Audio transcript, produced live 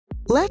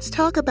Let's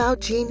talk about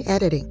gene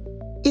editing.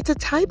 It's a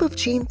type of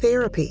gene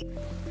therapy.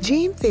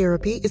 Gene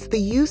therapy is the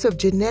use of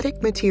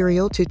genetic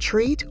material to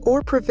treat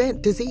or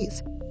prevent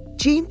disease.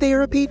 Gene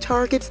therapy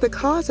targets the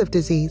cause of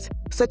disease,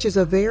 such as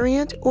a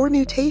variant or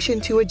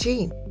mutation to a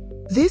gene.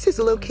 This is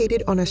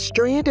located on a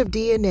strand of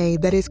DNA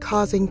that is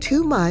causing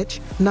too much,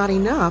 not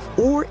enough,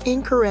 or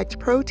incorrect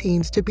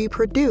proteins to be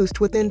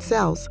produced within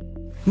cells.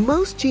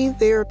 Most gene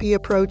therapy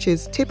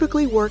approaches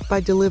typically work by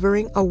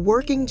delivering a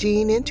working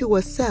gene into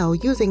a cell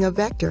using a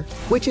vector,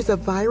 which is a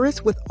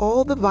virus with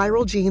all the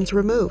viral genes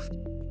removed.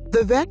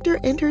 The vector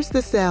enters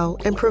the cell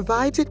and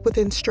provides it with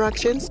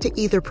instructions to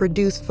either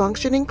produce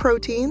functioning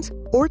proteins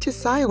or to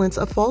silence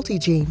a faulty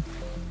gene.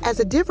 As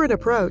a different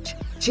approach,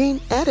 gene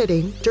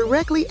editing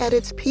directly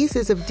edits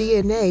pieces of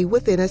DNA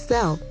within a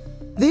cell.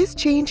 This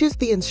changes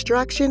the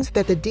instructions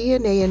that the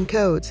DNA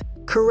encodes,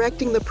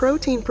 correcting the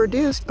protein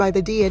produced by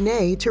the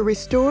DNA to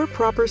restore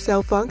proper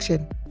cell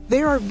function.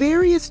 There are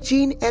various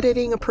gene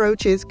editing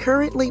approaches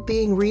currently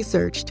being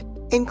researched,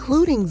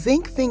 including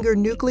zinc finger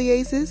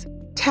nucleases,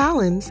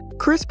 TALENs,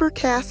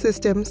 CRISPR-Cas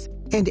systems,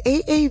 and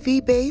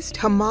AAV-based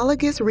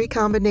homologous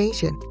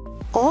recombination.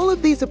 All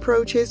of these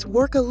approaches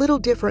work a little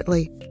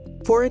differently.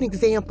 For an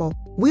example,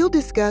 we'll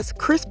discuss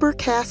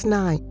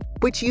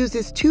CRISPR-Cas9, which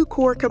uses two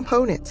core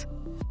components.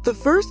 The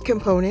first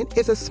component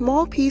is a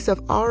small piece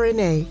of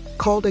RNA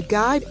called a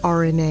guide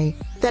RNA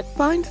that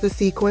finds the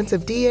sequence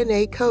of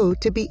DNA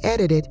code to be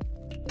edited.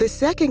 The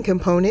second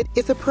component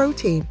is a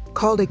protein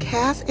called a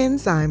Cas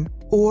enzyme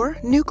or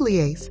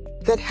nuclease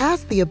that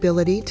has the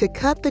ability to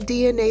cut the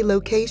DNA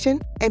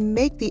location and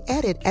make the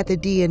edit at the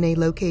DNA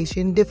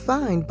location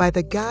defined by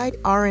the guide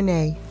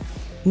RNA.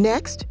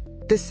 Next,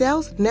 the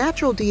cell's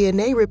natural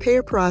DNA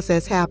repair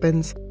process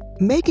happens,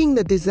 making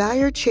the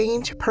desired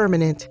change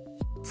permanent.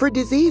 For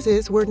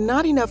diseases where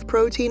not enough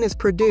protein is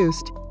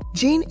produced,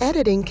 gene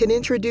editing can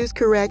introduce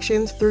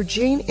corrections through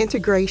gene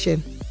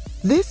integration.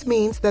 This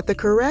means that the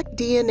correct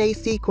DNA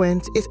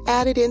sequence is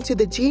added into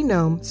the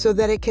genome so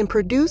that it can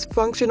produce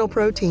functional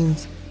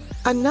proteins.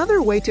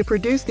 Another way to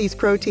produce these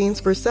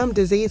proteins for some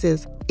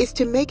diseases is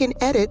to make an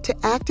edit to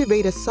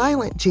activate a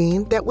silent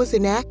gene that was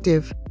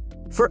inactive.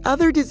 For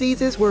other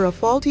diseases where a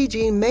faulty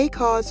gene may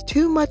cause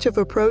too much of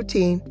a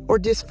protein or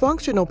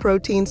dysfunctional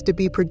proteins to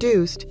be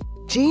produced,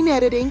 gene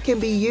editing can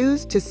be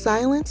used to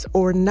silence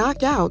or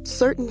knock out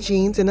certain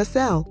genes in a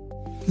cell.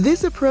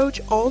 This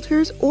approach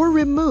alters or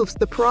removes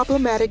the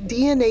problematic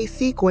DNA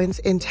sequence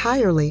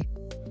entirely.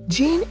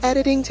 Gene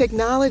editing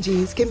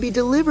technologies can be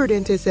delivered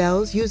into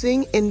cells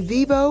using in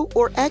vivo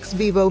or ex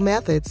vivo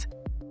methods.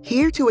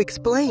 Here to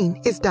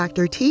explain is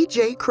Dr.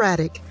 T.J.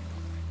 Craddock.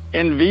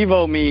 In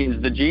vivo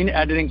means the gene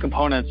editing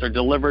components are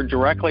delivered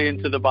directly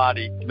into the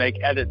body to make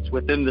edits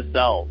within the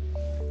cells,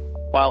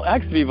 while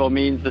ex vivo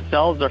means the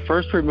cells are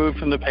first removed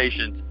from the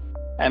patient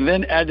and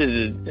then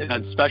edited in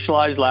a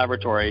specialized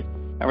laboratory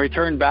and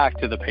returned back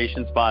to the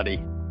patient's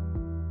body.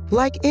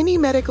 Like any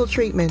medical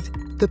treatment,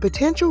 the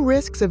potential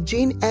risks of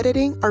gene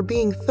editing are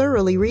being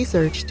thoroughly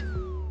researched.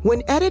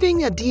 When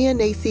editing a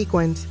DNA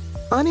sequence,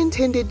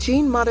 unintended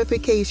gene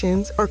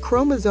modifications or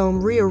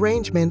chromosome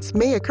rearrangements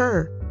may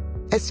occur,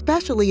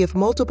 especially if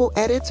multiple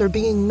edits are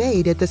being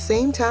made at the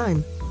same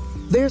time.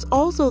 There's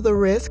also the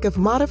risk of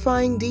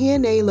modifying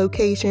DNA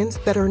locations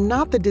that are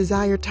not the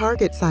desired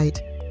target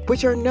site,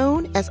 which are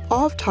known as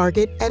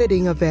off-target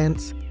editing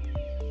events.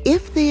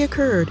 If they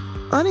occurred,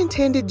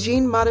 unintended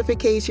gene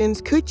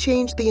modifications could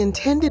change the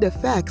intended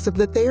effects of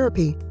the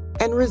therapy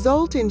and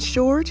result in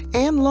short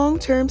and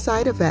long-term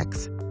side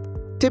effects.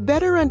 To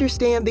better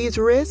understand these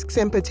risks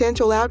and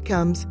potential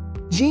outcomes,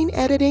 gene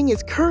editing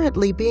is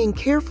currently being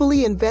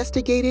carefully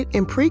investigated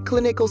in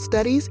preclinical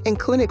studies and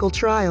clinical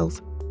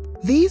trials.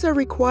 These are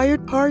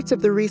required parts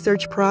of the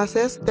research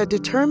process that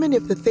determine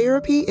if the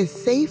therapy is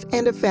safe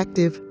and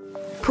effective.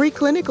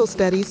 Preclinical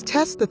studies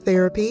test the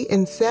therapy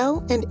in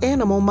cell and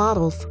animal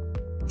models.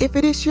 If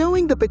it is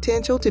showing the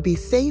potential to be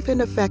safe and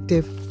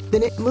effective,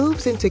 then it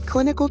moves into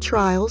clinical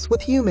trials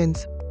with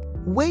humans.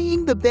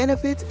 Weighing the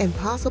benefits and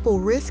possible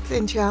risks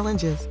and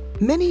challenges,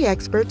 many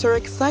experts are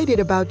excited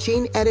about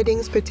gene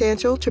editing's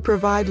potential to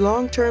provide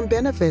long-term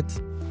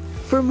benefits.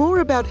 For more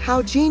about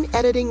how gene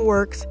editing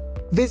works,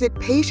 visit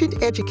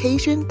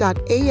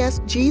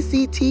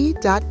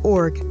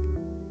patienteducation.asgct.org.